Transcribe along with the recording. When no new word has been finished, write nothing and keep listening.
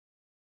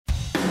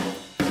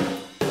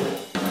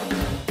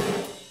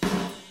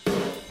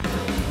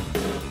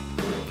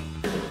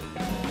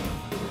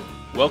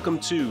Welcome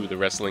to the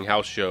Wrestling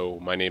House Show.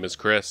 My name is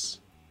Chris.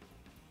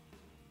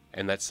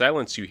 And that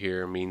silence you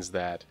hear means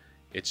that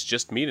it's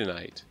just me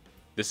tonight.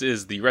 This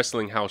is the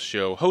Wrestling House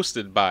Show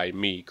hosted by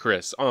me,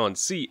 Chris, on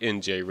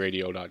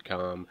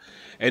cnjradio.com.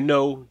 And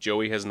no,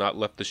 Joey has not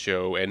left the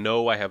show, and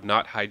no, I have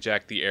not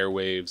hijacked the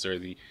airwaves or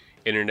the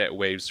internet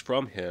waves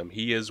from him.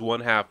 He is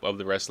one half of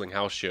the Wrestling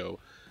House Show.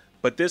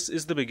 But this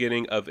is the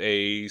beginning of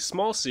a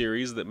small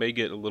series that may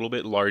get a little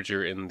bit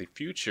larger in the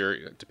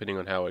future, depending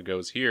on how it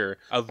goes here,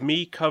 of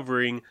me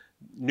covering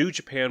New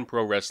Japan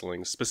Pro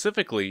Wrestling.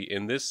 Specifically,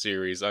 in this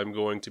series, I'm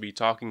going to be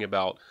talking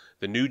about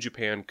the New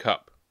Japan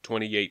Cup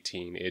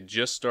 2018. It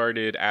just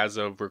started as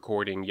of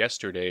recording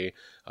yesterday,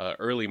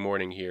 early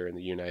morning here in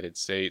the United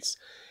States.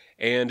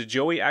 And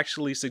Joey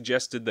actually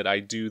suggested that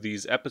I do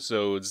these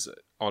episodes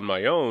on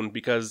my own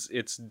because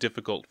it's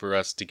difficult for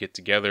us to get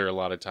together a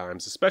lot of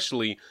times,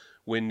 especially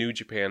when New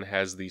Japan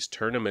has these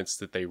tournaments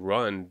that they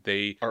run.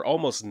 They are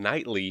almost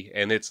nightly,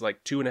 and it's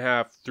like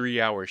 2.5,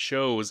 3-hour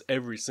shows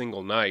every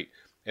single night.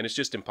 And it's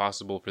just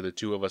impossible for the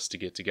two of us to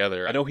get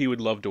together. I know he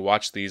would love to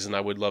watch these, and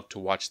I would love to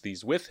watch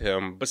these with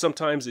him, but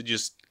sometimes it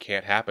just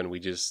can't happen. We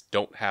just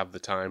don't have the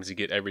time to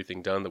get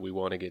everything done that we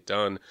want to get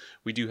done.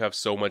 We do have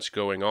so much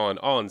going on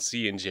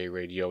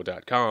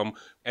cnjradio.com.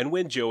 And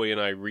when Joey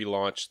and I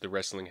relaunched the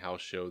Wrestling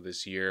House Show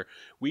this year,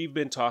 we've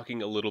been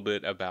talking a little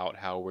bit about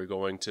how we're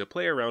going to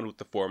play around with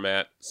the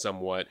format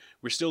somewhat.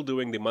 We're still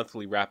doing the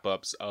monthly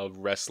wrap-ups of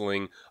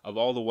wrestling, of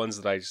all the ones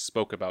that I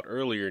spoke about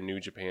earlier, New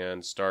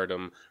Japan,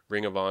 Stardom,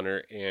 Ring of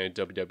Honor, and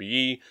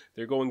WWE.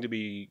 They're going to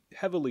be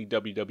heavily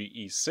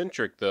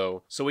WWE-centric,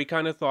 though, so we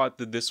kind of thought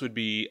that this would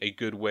be a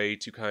good way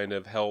to kind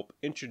of help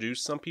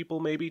introduce some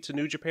people maybe to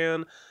New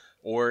Japan.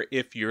 Or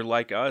if you're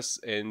like us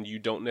and you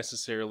don't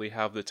necessarily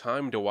have the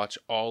time to watch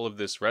all of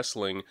this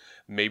wrestling,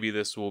 maybe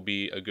this will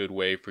be a good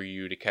way for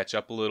you to catch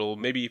up a little.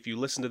 Maybe if you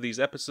listen to these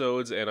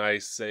episodes and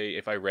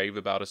if I rave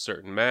about a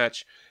certain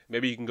match,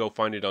 maybe you can go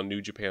find it on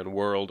New Japan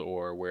World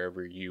or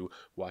wherever you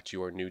watch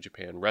your New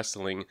Japan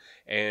Wrestling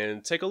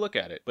and take a look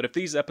at it. But if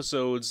these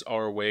episodes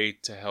are a way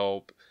to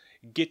help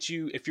get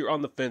you, if you're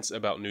on the fence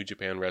about New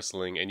Japan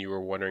Wrestling and you were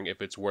wondering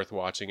if it's worth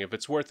watching, if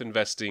it's worth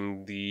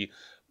investing the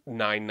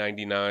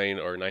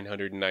 $9.99 or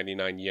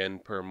 999 yen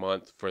per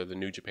month for the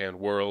New Japan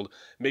World,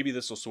 maybe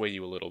this will sway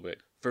you a little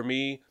bit. For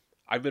me,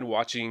 I've been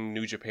watching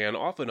New Japan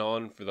off and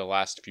on for the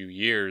last few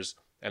years,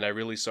 and I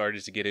really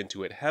started to get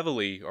into it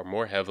heavily, or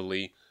more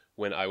heavily,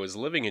 when I was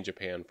living in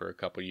Japan for a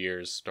couple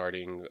years,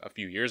 starting a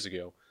few years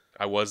ago.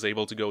 I was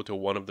able to go to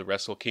one of the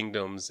Wrestle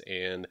Kingdoms,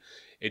 and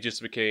it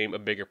just became a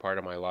bigger part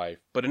of my life.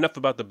 But enough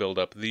about the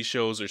build-up. These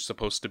shows are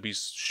supposed to be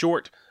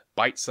short,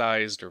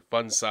 bite-sized, or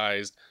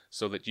fun-sized,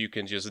 so that you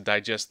can just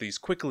digest these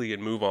quickly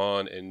and move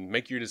on and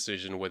make your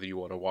decision whether you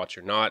want to watch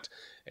or not.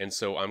 And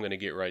so I'm going to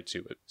get right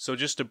to it. So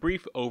just a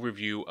brief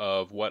overview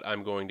of what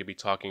I'm going to be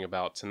talking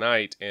about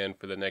tonight and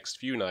for the next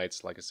few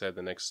nights. Like I said,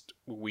 the next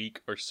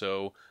week or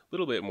so, a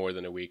little bit more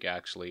than a week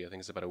actually. I think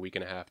it's about a week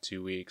and a half,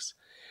 2 weeks.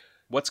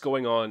 What's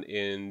going on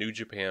in New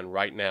Japan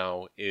right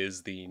now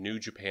is the New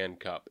Japan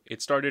Cup.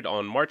 It started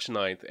on March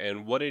 9th,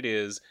 and what it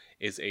is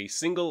a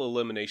single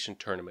elimination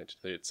tournament.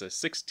 It's a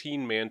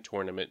 16-man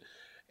tournament,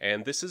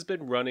 and this has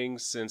been running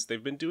since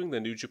they've been doing the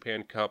New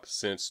Japan Cup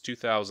since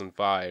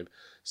 2005,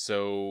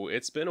 so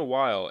it's been a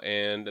while.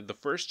 And the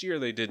first year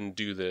they didn't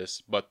do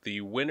this, but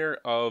the winner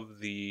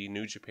of the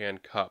New Japan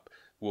Cup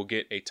will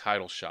get a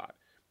title shot.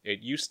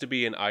 It used to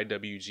be an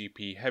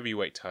IWGP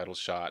heavyweight title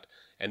shot,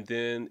 and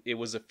then it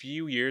was a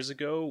few years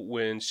ago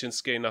when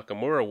Shinsuke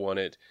Nakamura won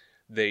it,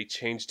 they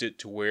changed it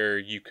to where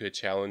you could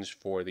challenge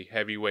for the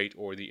heavyweight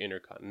or the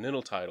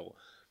Intercontinental title.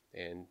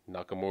 And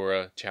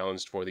Nakamura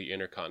challenged for the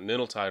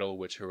Intercontinental title,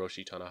 which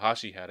Hiroshi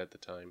Tanahashi had at the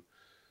time.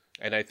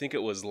 And I think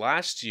it was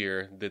last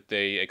year that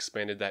they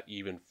expanded that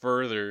even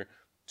further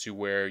to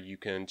where you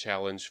can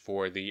challenge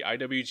for the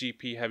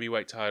IWGP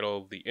heavyweight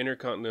title, the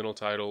Intercontinental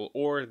title,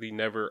 or the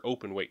Never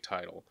Openweight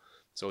title.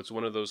 So it's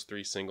one of those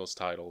 3 singles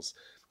titles.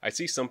 I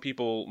see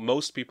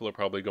most people are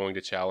probably going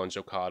to challenge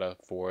Okada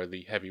for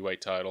the heavyweight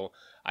title.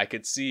 I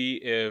could see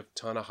if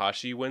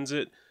Tanahashi wins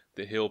it,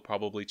 that he'll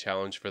probably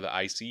challenge for the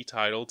IC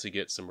title to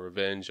get some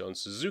revenge on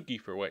Suzuki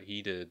for what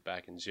he did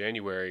back in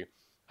January.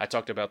 I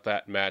talked about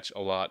that match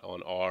a lot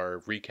on our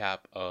recap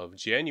of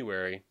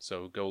January,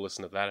 so go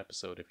listen to that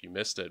episode if you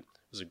missed it.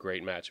 It was a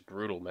great match, a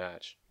brutal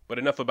match. But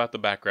enough about the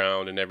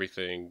background and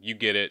everything. You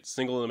get it.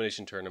 Single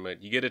elimination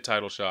tournament. You get a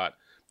title shot.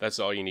 That's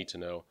all you need to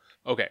know.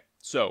 Okay,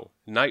 so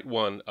night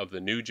 1 of the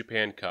New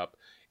Japan Cup.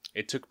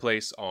 It took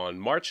place on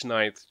March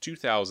 9th,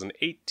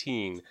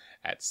 2018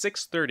 at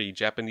 6:30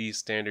 Japanese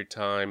Standard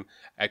Time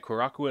at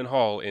Korakuen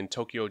Hall in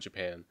Tokyo,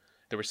 Japan.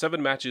 There were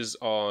 7 matches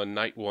on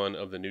night 1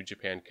 of the New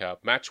Japan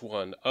Cup. Match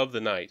 1 of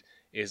the night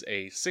is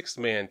a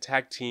 6-man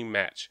tag team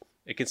match.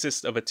 It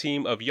consists of a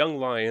team of young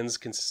lions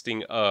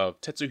consisting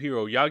of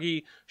Tetsuhiro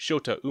Yagi,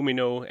 Shota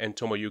Umino, and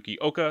Tomoyuki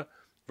Oka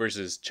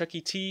versus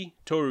Chucky T,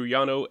 Toru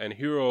Yano, and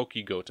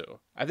Hirooki Goto.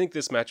 I think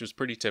this match was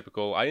pretty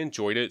typical. I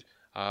enjoyed it,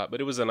 but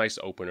it was a nice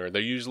opener.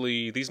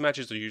 These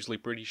matches are usually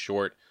pretty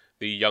short.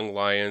 the young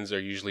lions are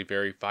usually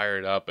very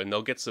fired up, and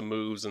they'll get some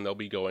moves and they'll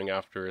be going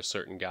after a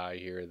certain guy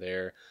here or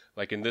there.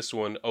 Like in this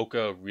one,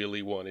 Oka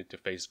really wanted to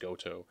face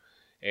Goto,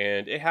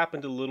 and it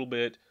happened a little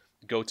bit.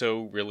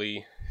 Goto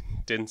really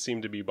didn't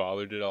seem to be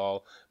bothered at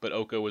all, but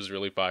Oka was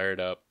really fired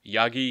up.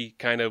 Yagi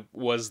kind of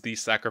was the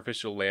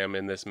sacrificial lamb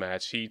in this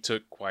match. He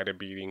took quite a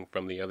beating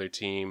from the other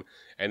team.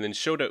 And then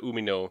Shota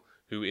Umino,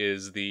 who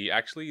is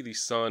actually the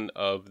son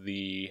of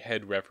the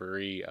head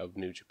referee of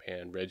New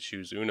Japan, Red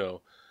Shoes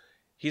Uno.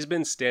 He's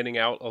been standing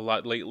out a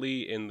lot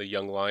lately in the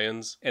Young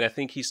Lions, and I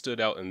think he stood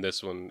out in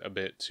this one a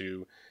bit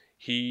too.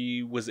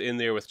 He was in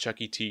there with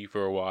Chucky T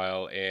for a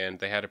while, and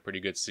they had a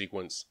pretty good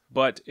sequence.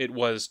 But it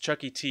was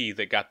Chucky T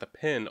that got the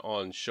pin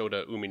on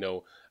Shota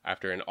Umino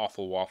after an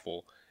awful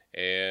waffle.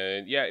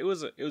 And yeah, it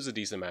was a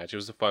decent match. It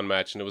was a fun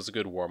match, and it was a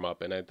good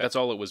warm-up, and that's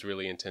all it was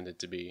really intended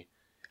to be.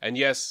 And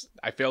yes,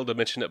 I failed to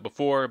mention it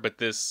before, but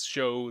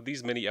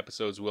these mini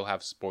episodes will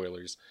have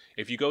spoilers.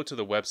 If you go to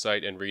the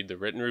website and read the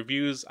written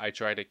reviews, I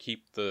try to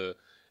keep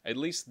at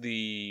least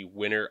the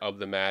winner of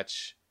the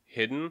match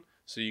hidden,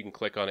 so you can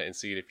click on it and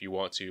see it if you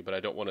want to, but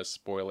I don't want to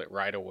spoil it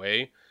right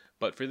away.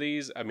 But for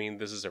these, I mean,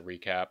 this is a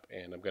recap,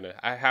 and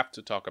I have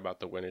to talk about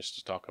the winners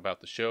to talk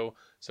about the show,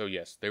 so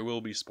yes, there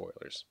will be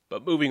spoilers.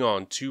 But moving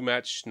on to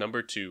match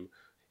number 2,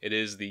 it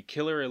is the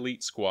Killer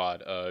Elite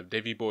Squad of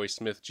Davey Boy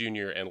Smith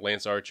Jr. and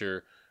Lance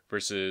Archer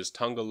versus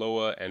Tanga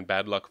Loa and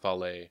Bad Luck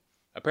Fale.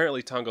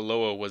 Apparently Tanga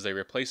Loa was a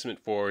replacement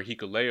for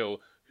Hikuleo,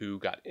 who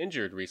got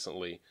injured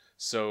recently,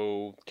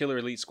 so Killer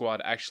Elite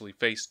Squad actually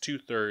faced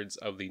 2/3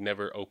 of the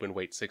never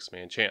open-weight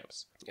 6-man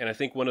champs. And I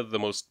think one of the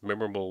most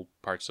memorable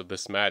parts of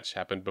this match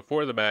happened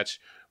before the match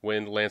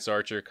when Lance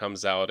Archer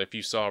comes out. If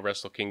you saw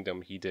Wrestle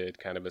Kingdom, he did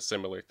kind of a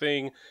similar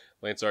thing.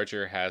 Lance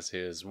Archer has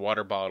his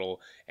water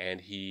bottle, and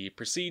he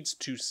proceeds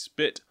to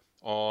spit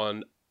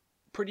on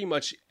pretty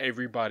much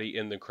everybody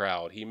in the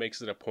crowd. He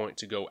makes it a point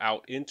to go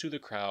out into the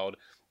crowd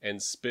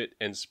and spit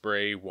and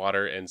spray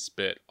water and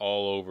spit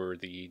all over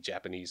the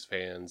Japanese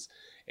fans.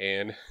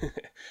 And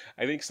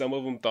I think some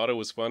of them thought it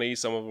was funny,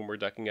 some of them were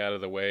ducking out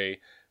of the way,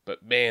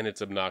 but man,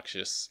 it's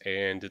obnoxious,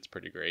 and it's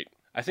pretty great.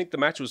 I think the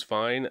match was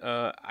fine.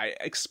 I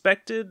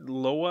expected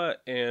Loa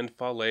and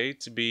Fale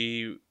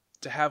to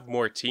have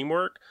more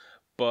teamwork,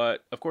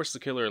 but of course the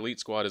Killer Elite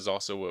Squad is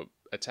also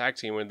a tag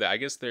team, and I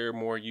guess they're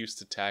more used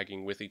to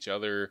tagging with each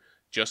other,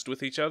 just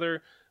with each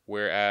other,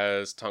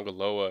 whereas Tanga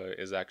Loa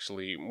is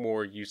actually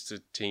more used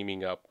to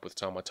teaming up with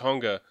Tama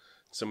Tonga,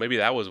 so maybe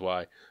that was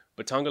why.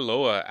 But Tanga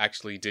Loa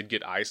actually did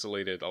get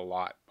isolated a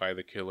lot by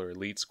the Killer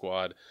Elite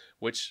Squad,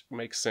 which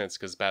makes sense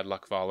because Bad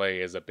Luck Fale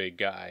is a big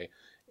guy.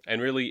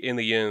 And really, in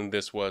the end,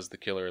 this was the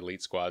Killer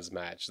Elite Squad's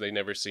match. They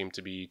never seemed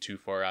to be too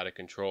far out of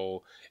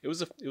control. It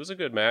was a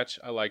good match.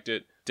 I liked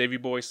it. Davey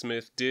Boy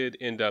Smith did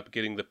end up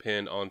getting the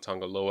pin on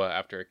Tanga Loa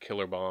after a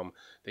killer bomb.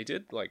 They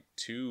did like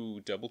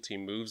 2 double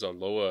team moves on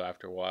Loa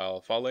after a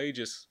while. Fale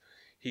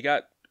he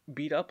got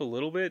beat up a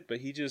little bit, but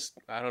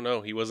I don't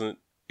know, he wasn't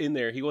in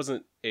there. He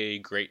wasn't a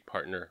great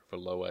partner for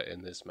Loa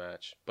in this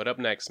match. But up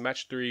next,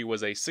 match 3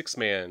 was a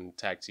 6-man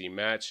tag team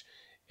match.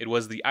 It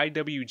was the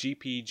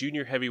IWGP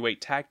Junior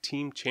Heavyweight Tag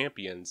Team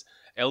Champions,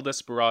 El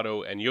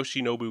Desperado and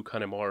Yoshinobu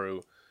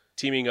Kanemaru,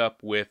 teaming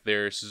up with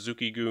their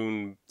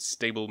Suzuki-gun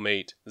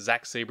stablemate,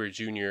 Zack Sabre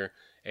Jr.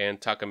 and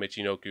Taka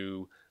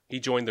Michinoku. He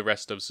joined the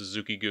rest of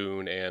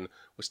Suzuki-gun and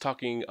was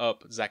talking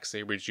up Zack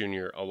Sabre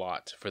Jr. a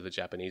lot for the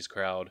Japanese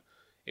crowd.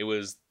 It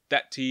was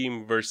that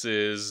team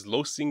versus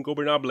Los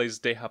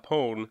Ingobernables de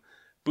Japón,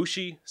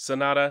 Bushi,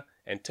 Sanada,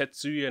 and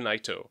Tetsuya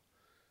Naito.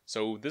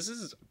 So this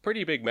is a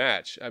pretty big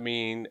match. I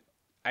mean,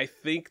 I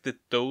think that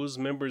those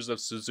members of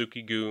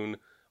Suzuki-gun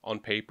on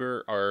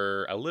paper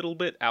are a little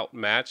bit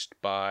outmatched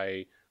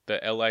by the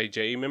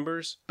LIJ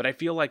members, but I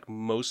feel like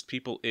most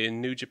people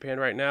in New Japan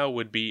right now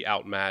would be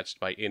outmatched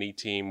by any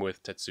team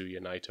with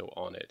Tetsuya Naito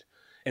on it.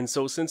 And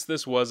so since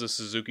this was a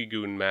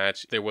Suzuki-gun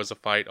match, there was a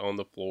fight on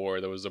the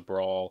floor, there was a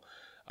brawl,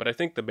 but I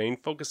think the main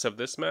focus of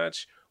this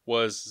match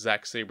was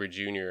Zack Sabre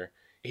Jr.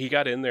 He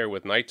got in there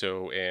with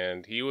Naito,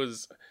 and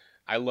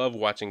I love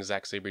watching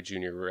Zack Sabre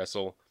Jr.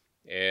 wrestle.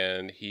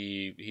 And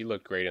he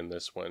looked great in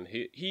this one.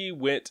 He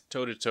went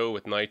toe-to-toe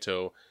with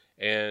Naito,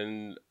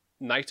 and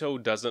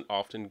Naito doesn't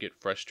often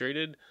get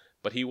frustrated,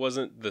 but he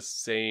wasn't the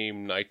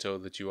same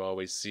Naito that you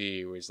always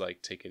see, where he's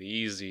like, take it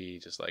easy,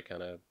 just like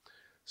kind of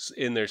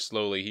in there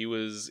slowly.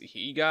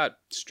 He got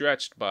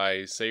stretched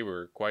by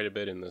Sabre quite a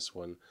bit in this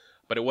one,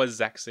 but it was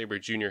Zack Sabre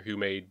Jr. who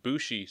made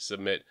Bushi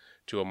submit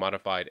to a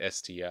modified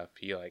STF.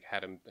 He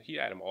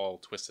had him all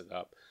twisted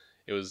up.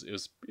 It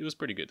was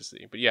pretty good to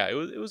see. But yeah, it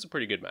was a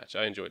pretty good match.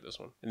 I enjoyed this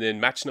one. And then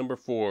match number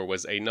 4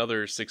 was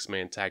another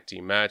 6-man tag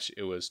team match.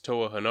 It was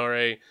Toa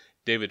Henare,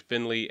 David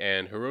Finlay,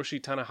 and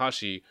Hiroshi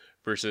Tanahashi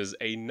versus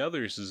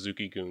another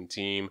Suzuki-gun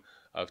team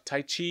of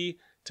Taichi,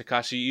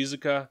 Takashi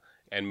Iizuka,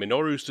 and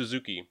Minoru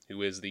Suzuki,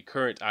 who is the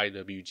current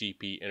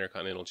IWGP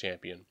Intercontinental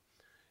Champion.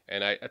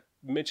 And I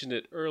mentioned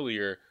it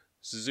earlier,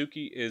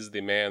 Suzuki is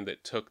the man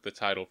that took the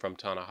title from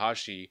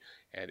Tanahashi,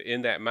 and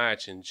in that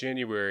match in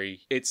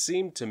January, it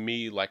seemed to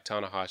me like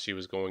Tanahashi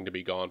was going to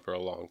be gone for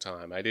a long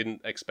time. I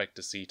didn't expect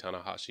to see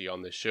Tanahashi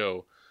on this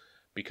show,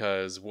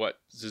 because what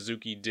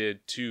Suzuki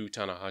did to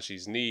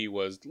Tanahashi's knee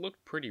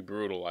looked pretty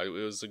brutal. It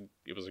was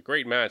a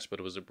great match, but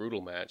it was a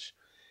brutal match.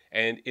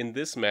 And in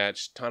this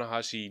match,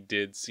 Tanahashi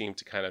did seem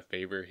to kind of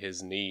favor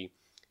his knee.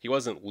 He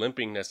wasn't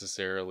limping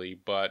necessarily,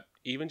 but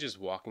even just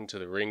walking to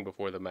the ring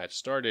before the match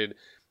started,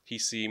 he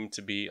seemed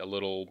to be a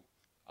little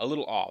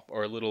off,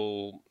 or a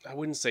little, I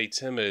wouldn't say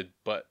timid,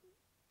 but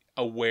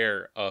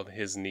aware of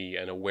his knee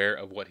and aware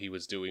of what he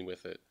was doing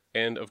with it.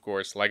 And of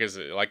course, like I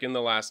said, like in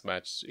the last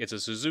match, it's a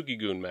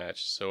Suzuki-gun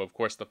match, so of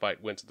course the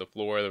fight went to the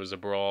floor. There was a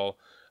brawl.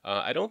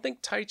 I don't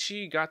think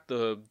Taichi got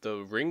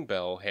the ring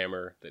bell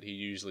hammer that he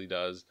usually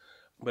does,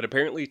 but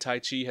apparently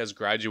Taichi has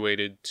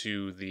graduated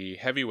to the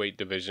heavyweight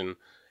division,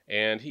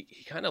 and he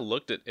kind of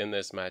looked it in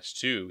this match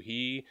too.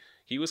 He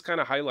was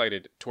kind of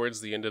highlighted towards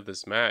the end of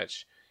this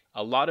match.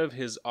 A lot of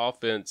his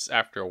offense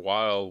after a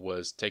while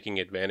was taking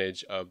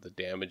advantage of the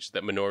damage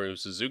that Minoru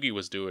Suzuki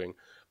was doing,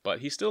 but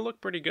he still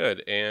looked pretty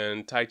good,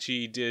 and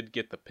Taichi did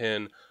get the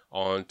pin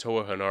on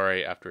Toa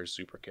Henare after a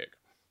super kick.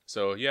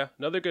 So yeah,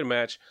 another good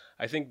match.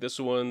 I think this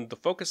one, the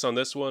focus on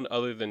this one,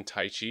 other than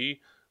Taichi,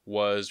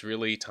 was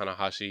really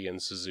Tanahashi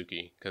and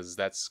Suzuki, because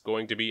that's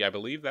going to be, I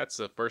believe that's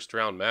a first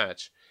round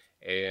match,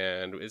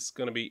 and it's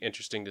going to be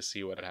interesting to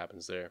see what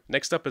happens there.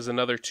 Next up is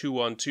another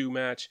 2-on-2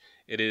 match.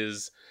 It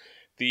is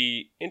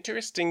the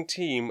interesting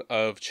team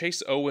of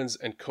Chase Owens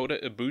and Kota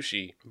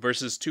Ibushi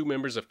versus two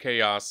members of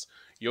Chaos,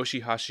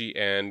 Yoshihashi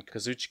and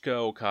Kazuchika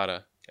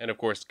Okada. And of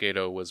course,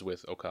 Gedo was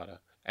with Okada.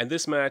 And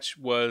this match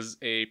was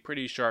a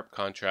pretty sharp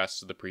contrast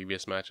to the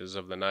previous matches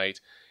of the night.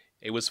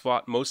 It was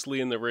fought mostly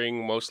in the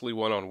ring, mostly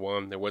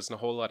one-on-one. There wasn't a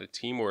whole lot of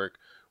teamwork,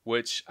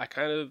 which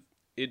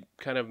it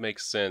kind of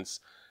makes sense.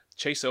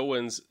 Chase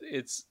Owens,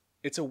 it's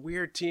a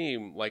weird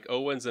team. Like,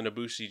 Owens and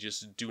Ibushi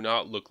just do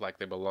not look like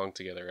they belong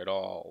together at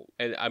all.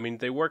 And I mean,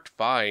 they worked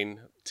fine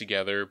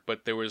together,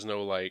 but there was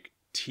no like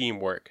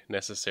teamwork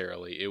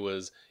necessarily. It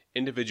was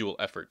individual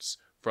efforts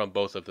from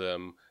both of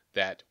them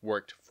that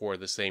worked for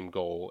the same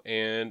goal,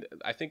 and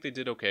I think they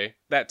did okay.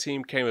 That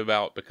team came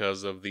about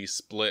because of the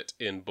split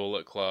in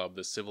Bullet Club,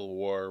 the Civil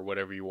War,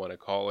 whatever you want to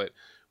call it,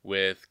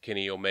 with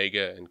Kenny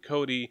Omega and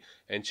Cody,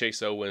 and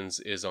Chase Owens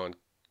is on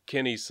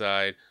Kenny's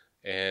side,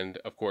 and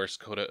of course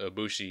Kota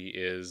Ibushi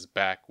is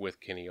back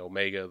with Kenny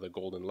Omega, the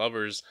Golden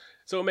Lovers.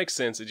 So it makes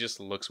sense. It just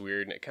looks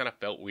weird, and it kind of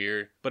felt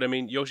weird. But I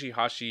mean,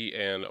 Yoshihashi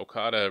and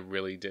Okada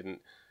really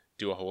didn't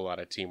do a whole lot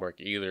of teamwork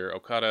either.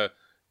 Okada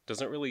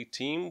doesn't really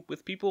team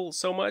with people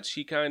so much.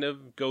 He kind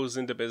of goes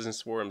into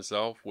business for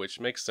himself, which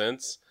makes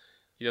sense.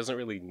 He doesn't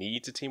really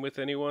need to team with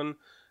anyone.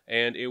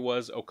 And it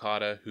was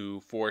Okada who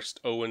forced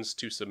Owens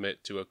to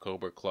submit to a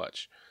Cobra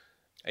Clutch.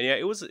 And yeah,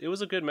 it was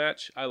a good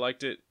match. I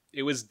liked it.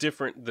 It was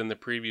different than the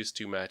previous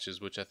two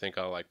matches, which I think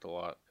I liked a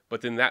lot.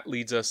 But then that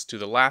leads us to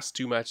the last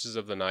two matches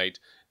of the night.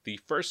 The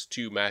first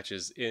two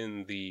matches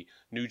in the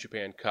New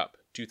Japan Cup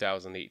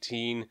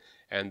 2018.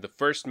 And the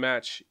first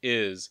match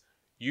is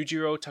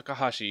Yujiro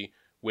Takahashi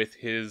with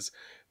his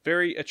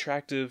very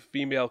attractive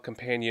female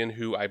companion,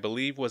 who I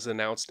believe was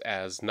announced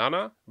as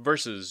Nana,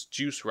 versus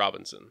Juice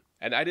Robinson.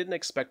 And I didn't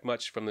expect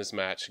much from this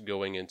match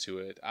going into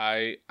it.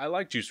 I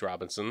like Juice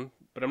Robinson,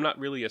 but I'm not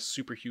really a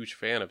super huge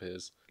fan of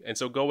his. And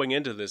so going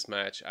into this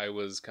match, I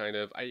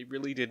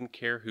really didn't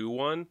care who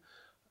won.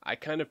 I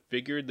kind of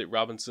figured that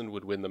Robinson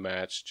would win the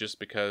match just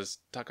because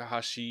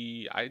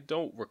Takahashi, I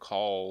don't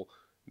recall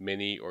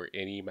many or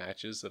any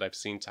matches that I've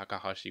seen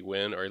Takahashi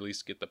win, or at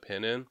least get the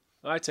pin in.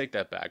 I take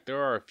that back. There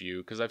are a few,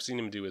 because I've seen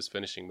him do his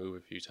finishing move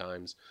a few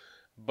times.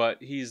 But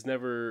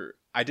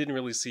I didn't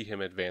really see him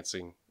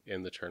advancing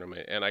in the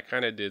tournament. And I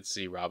kind of did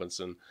see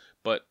Robinson.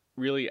 But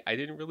really, I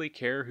didn't really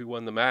care who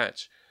won the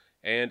match.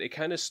 And it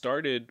kind of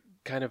started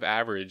kind of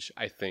average,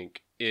 I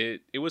think.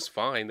 It was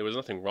fine. There was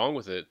nothing wrong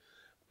with it.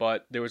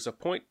 But there was a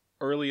point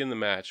early in the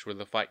match where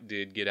the fight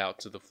did get out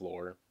to the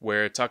floor,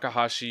 where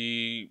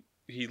Takahashi,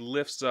 he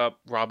lifts up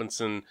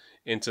Robinson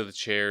into the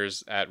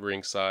chairs at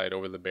ringside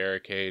over the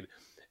barricade.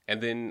 And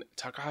then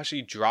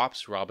Takahashi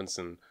drops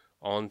Robinson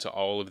onto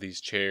all of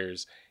these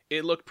chairs.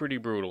 It looked pretty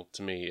brutal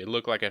to me. It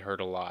looked like it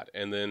hurt a lot.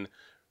 And then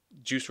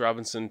Juice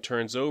Robinson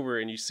turns over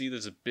and you see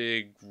there's a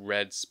big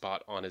red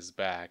spot on his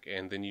back.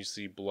 And then you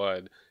see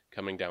blood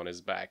coming down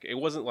his back. It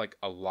wasn't like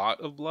a lot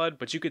of blood,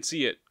 but you could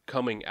see it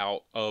coming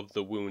out of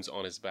the wounds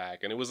on his back.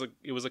 And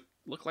it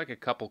looked like a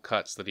couple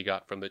cuts that he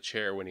got from the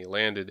chair when he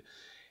landed.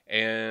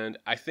 And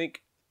I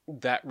think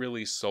that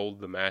really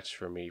sold the match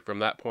for me. From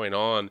that point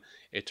on,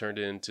 it turned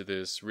into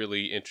this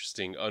really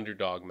interesting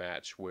underdog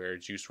match where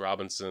Juice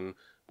Robinson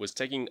was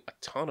taking a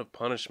ton of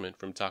punishment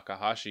from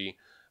Takahashi,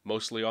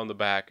 mostly on the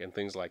back and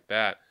things like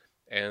that.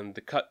 And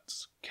the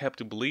cuts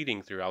kept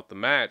bleeding throughout the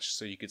match,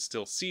 so you could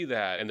still see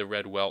that. And the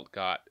red welt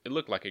it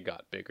looked like it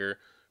got bigger.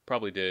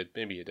 Probably did.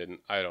 Maybe it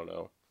didn't. I don't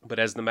know. But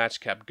as the match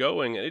kept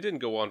going, and it didn't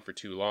go on for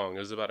too long, it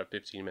was about a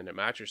 15-minute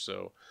match or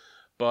so.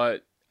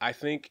 But I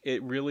think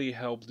it really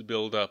helped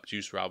build up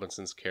Juice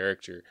Robinson's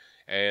character.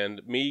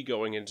 And me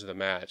going into the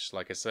match,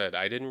 like I said,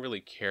 I didn't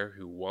really care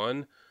who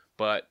won,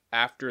 but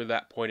after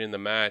that point in the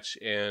match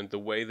and the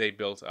way they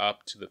built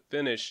up to the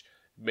finish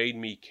made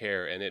me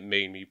care, and it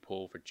made me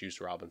pull for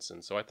Juice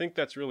Robinson. So I think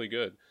that's really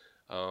good.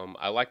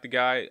 I like the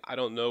guy. I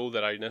don't know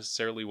that I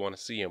necessarily want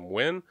to see him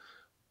win,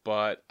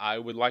 but I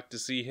would like to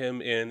see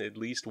him in at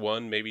least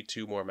one, maybe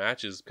two more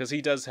matches, because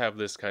he does have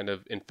this kind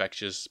of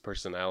infectious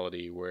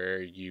personality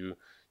where you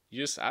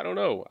just, I don't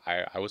know.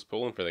 I was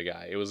pulling for the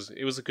guy. It was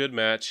a good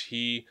match.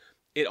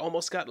 It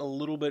almost got a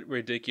little bit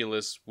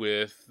ridiculous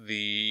with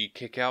the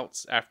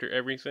kickouts after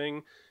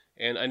everything.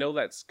 And I know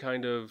that's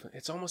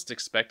it's almost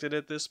expected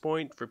at this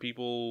point for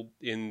people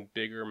in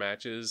bigger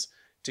matches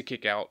to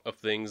kick out of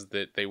things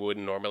that they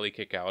wouldn't normally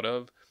kick out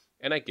of.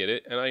 And I get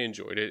it, and I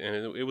enjoyed it,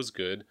 and it was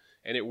good,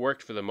 and it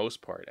worked for the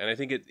most part. And I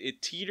think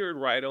it teetered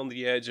right on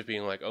the edge of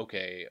being like,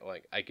 okay,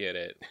 like, I get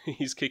it.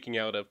 He's kicking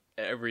out of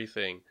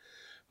everything.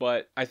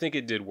 But I think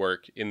it did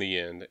work in the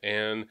end.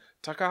 And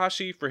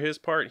Takahashi, for his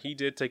part, he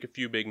did take a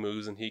few big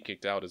moves and he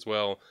kicked out as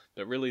well.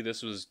 But really,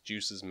 this was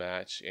Juice's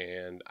match,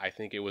 and I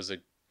think it was a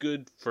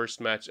good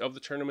first match of the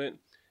tournament,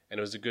 and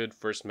it was a good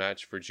first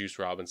match for Juice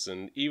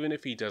Robinson. Even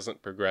if he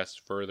doesn't progress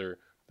further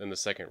than the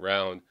second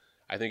round,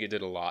 I think it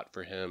did a lot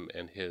for him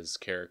and his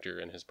character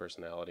and his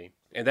personality.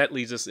 And that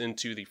leads us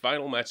into the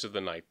final match of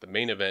the night, the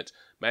main event,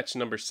 match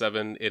number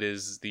 7. It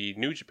is the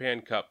New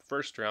Japan Cup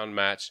first round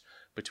match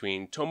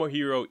between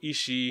Tomohiro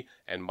Ishii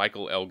and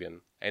Michael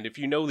Elgin. And if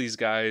you know these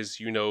guys,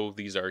 you know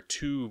these are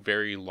two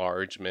very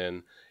large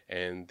men,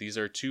 and these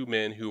are two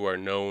men who are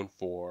known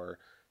for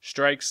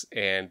strikes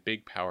and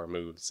big power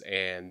moves,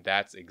 and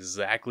that's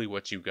exactly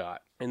what you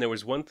got. And there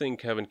was one thing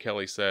Kevin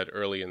Kelly said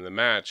early in the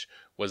match,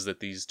 was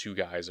that these two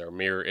guys are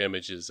mirror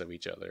images of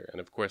each other. And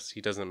of course, he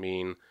doesn't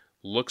mean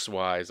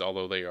looks-wise,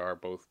 although they are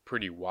both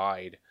pretty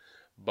wide,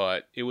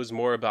 but it was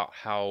more about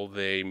how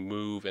they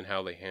move and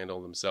how they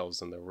handle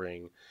themselves in the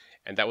ring.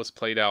 And that was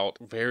played out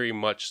very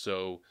much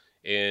so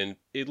in,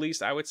 at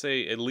least I would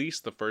say, at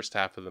least the first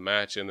half of the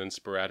match, and then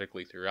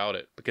sporadically throughout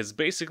it. Because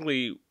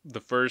basically the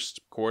first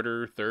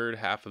quarter, third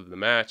half of the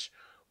match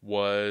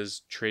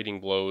was trading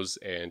blows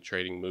and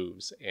trading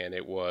moves. And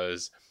it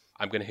was,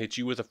 I'm going to hit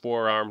you with a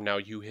forearm, now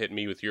you hit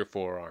me with your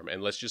forearm.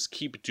 And let's just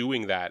keep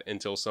doing that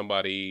until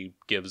somebody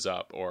gives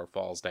up or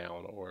falls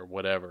down or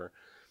whatever.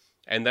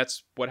 And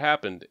that's what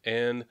happened.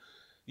 And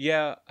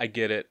yeah, I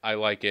get it. I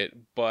like it.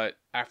 But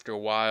after a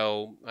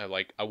while,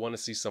 I want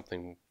to see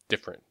something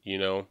different, you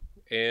know?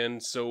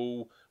 And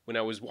so when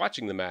I was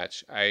watching the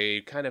match,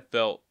 I kind of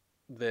felt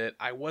that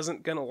I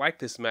wasn't going to like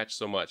this match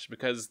so much,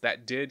 because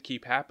that did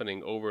keep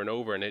happening over and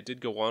over, and it did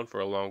go on for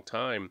a long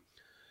time.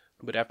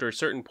 But after a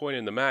certain point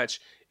in the match,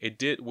 it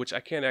did, which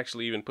I can't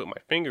actually even put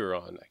my finger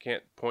on. I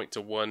can't point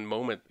to one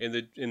moment.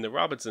 In the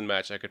Robinson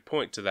match, I could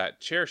point to that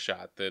chair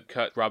shot that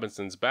cut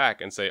Robinson's back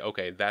and say,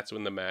 okay, that's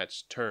when the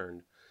match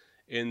turned.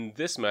 In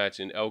this match,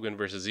 in Elgin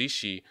versus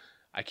Ishii,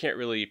 I can't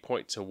really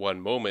point to one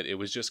moment. It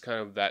was just kind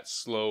of that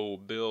slow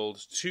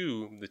build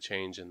to the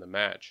change in the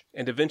match.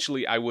 And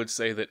eventually, I would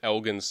say that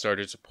Elgin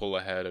started to pull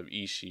ahead of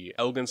Ishii.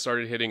 Elgin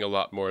started hitting a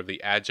lot more of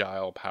the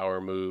agile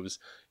power moves.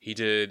 He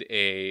did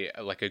a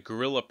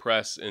gorilla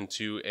press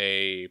into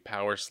a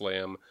power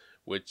slam,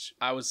 which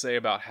I would say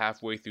about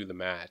halfway through the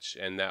match.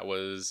 And that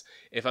was,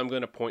 if I'm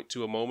going to point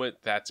to a moment,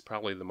 that's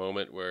probably the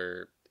moment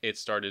where he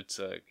started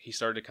to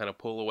kind of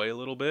pull away a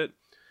little bit.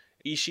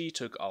 Ishii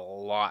took a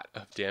lot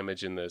of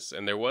damage in this,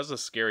 and there was a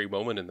scary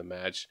moment in the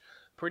match.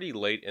 Pretty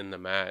late in the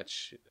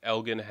match,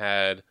 Elgin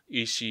had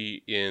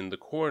Ishii in the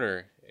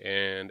corner,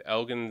 and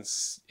Elgin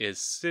is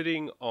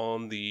sitting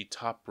on the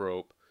top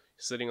rope,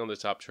 sitting on the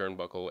top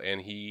turnbuckle,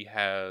 and he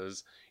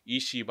has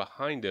Ishii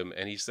behind him,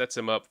 and he sets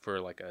him up for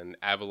like an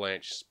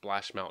avalanche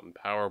splash mountain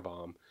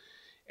powerbomb.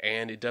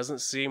 And it doesn't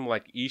seem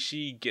like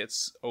Ishii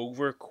gets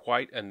over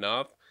quite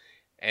enough.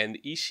 And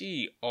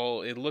Ishii,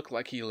 it looked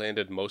like he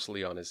landed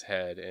mostly on his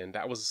head, and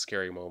that was a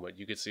scary moment.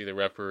 You could see the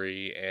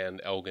referee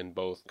and Elgin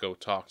both go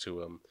talk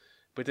to him.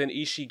 But then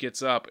Ishii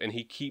gets up, and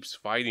he keeps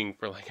fighting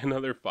for like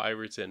another 5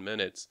 or 10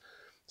 minutes.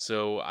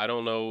 So I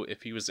don't know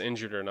if he was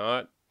injured or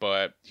not,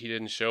 but he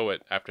didn't show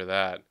it after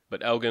that.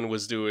 But Elgin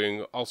was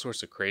doing all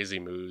sorts of crazy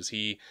moves.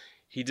 He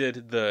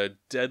did the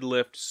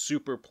deadlift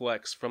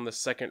superplex from the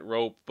second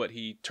rope, but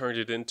he turned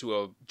it into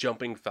a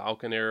jumping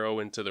falcon arrow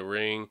into the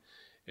ring.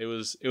 It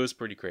was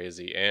pretty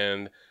crazy,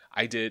 and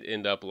I did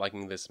end up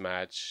liking this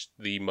match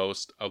the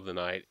most of the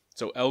night.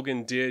 So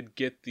Elgin did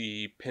get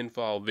the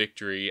pinfall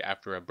victory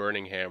after a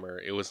burning hammer.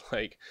 It was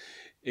like,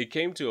 it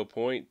came to a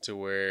point to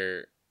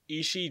where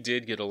Ishii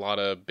did get a lot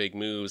of big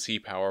moves. He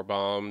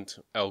powerbombed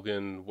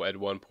Elgin at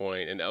one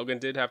point, and Elgin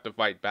did have to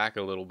fight back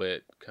a little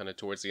bit kind of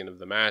towards the end of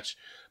the match,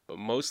 but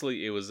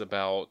mostly it was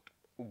about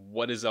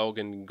what is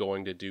Elgin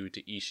going to do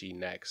to Ishii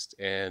next,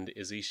 and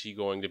is Ishii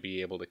going to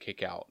be able to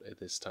kick out at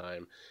this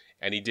time?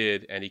 And he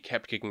did, and he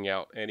kept kicking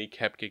out, and he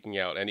kept kicking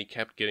out, and he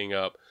kept getting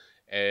up,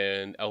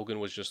 and Elgin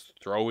was just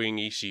throwing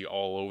Ishii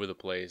all over the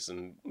place,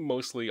 and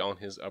mostly on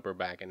his upper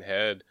back and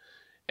head.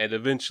 and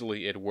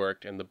eventually it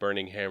worked, and the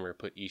Burning Hammer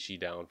put Ishii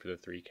down for the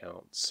 3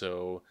 count.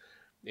 So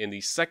in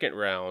the second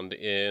round,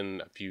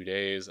 in a few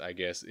days, I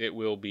guess, it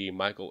will be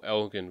Michael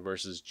Elgin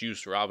versus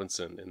Juice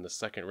Robinson in the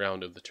second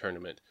round of the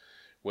tournament,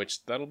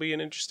 which that'll be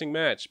an interesting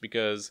match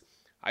because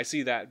I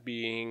see that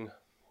being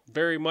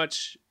very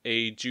much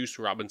a Juice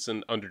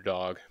Robinson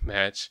underdog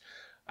match.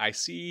 I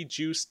see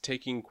Juice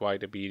taking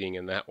quite a beating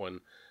in that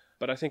one,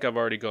 but I think I've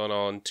already gone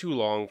on too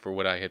long for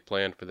what I had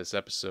planned for this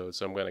episode,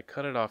 so I'm going to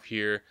cut it off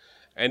here.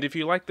 And if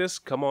you like this,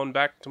 come on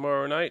back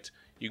tomorrow night.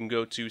 You can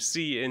go to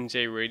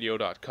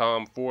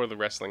cnjradio.com for the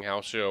Wrestling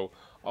House Show.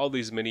 All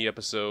these mini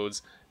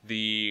episodes.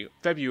 The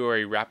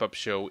February wrap-up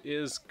show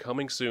is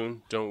coming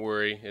soon. Don't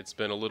worry, it's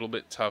been a little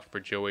bit tough for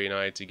Joey and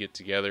I to get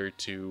together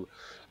to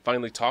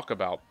finally talk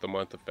about the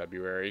month of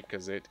February,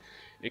 because it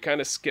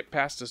kind of skipped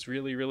past us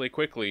really, really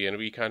quickly, and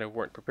we kind of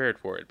weren't prepared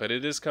for it. But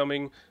it is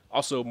coming.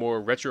 Also, more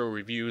retro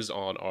reviews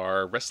on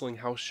our Wrestling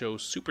House Show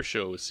Super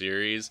Show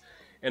series,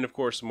 and of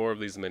course, more of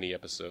these mini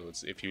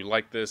episodes. If you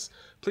like this,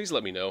 please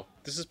let me know.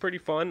 This is pretty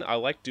fun. I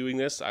like doing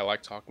this. I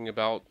like talking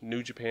about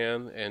New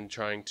Japan and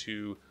trying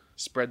to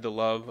spread the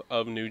love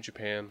of New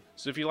Japan.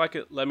 So if you like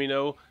it, let me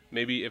know.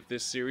 Maybe if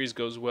this series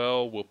goes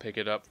well, we'll pick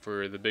it up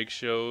for the big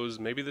shows,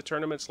 maybe the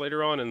tournaments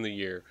later on in the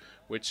year,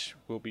 which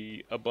will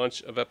be a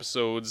bunch of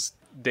episodes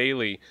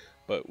daily,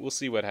 but we'll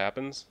see what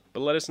happens.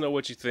 But let us know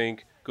what you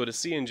think. Go to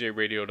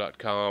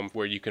cnjradio.com,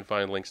 where you can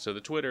find links to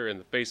the Twitter and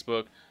the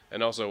Facebook,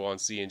 and also on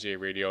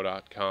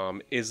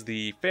cnjradio.com is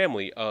the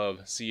family of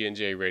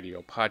CNJ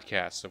Radio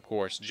podcasts. Of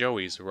course,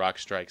 Joey's Rock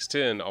Strikes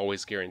 10,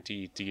 always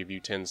guaranteed to give you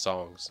 10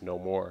 songs, no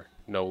more,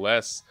 no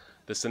less.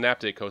 The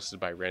Synaptic, hosted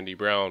by Randy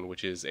Brown,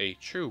 which is a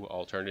true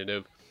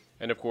alternative.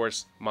 And of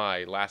course,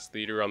 my Last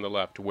Theater on the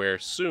Left, where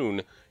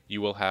soon you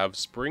will have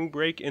Spring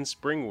Break in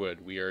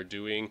Springwood. We are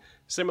doing,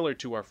 similar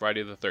to our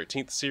Friday the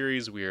 13th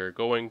series, we are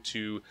going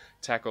to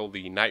tackle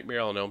the Nightmare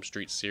on Elm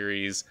Street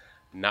series,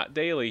 not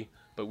daily,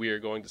 but we are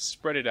going to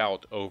spread it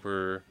out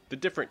over the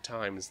different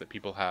times that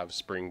people have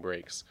spring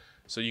breaks.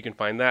 So you can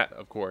find that,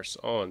 of course,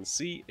 on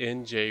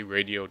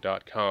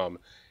cnjradio.com.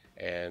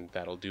 And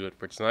that'll do it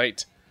for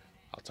tonight.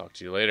 I'll talk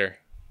to you later.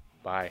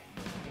 Bye.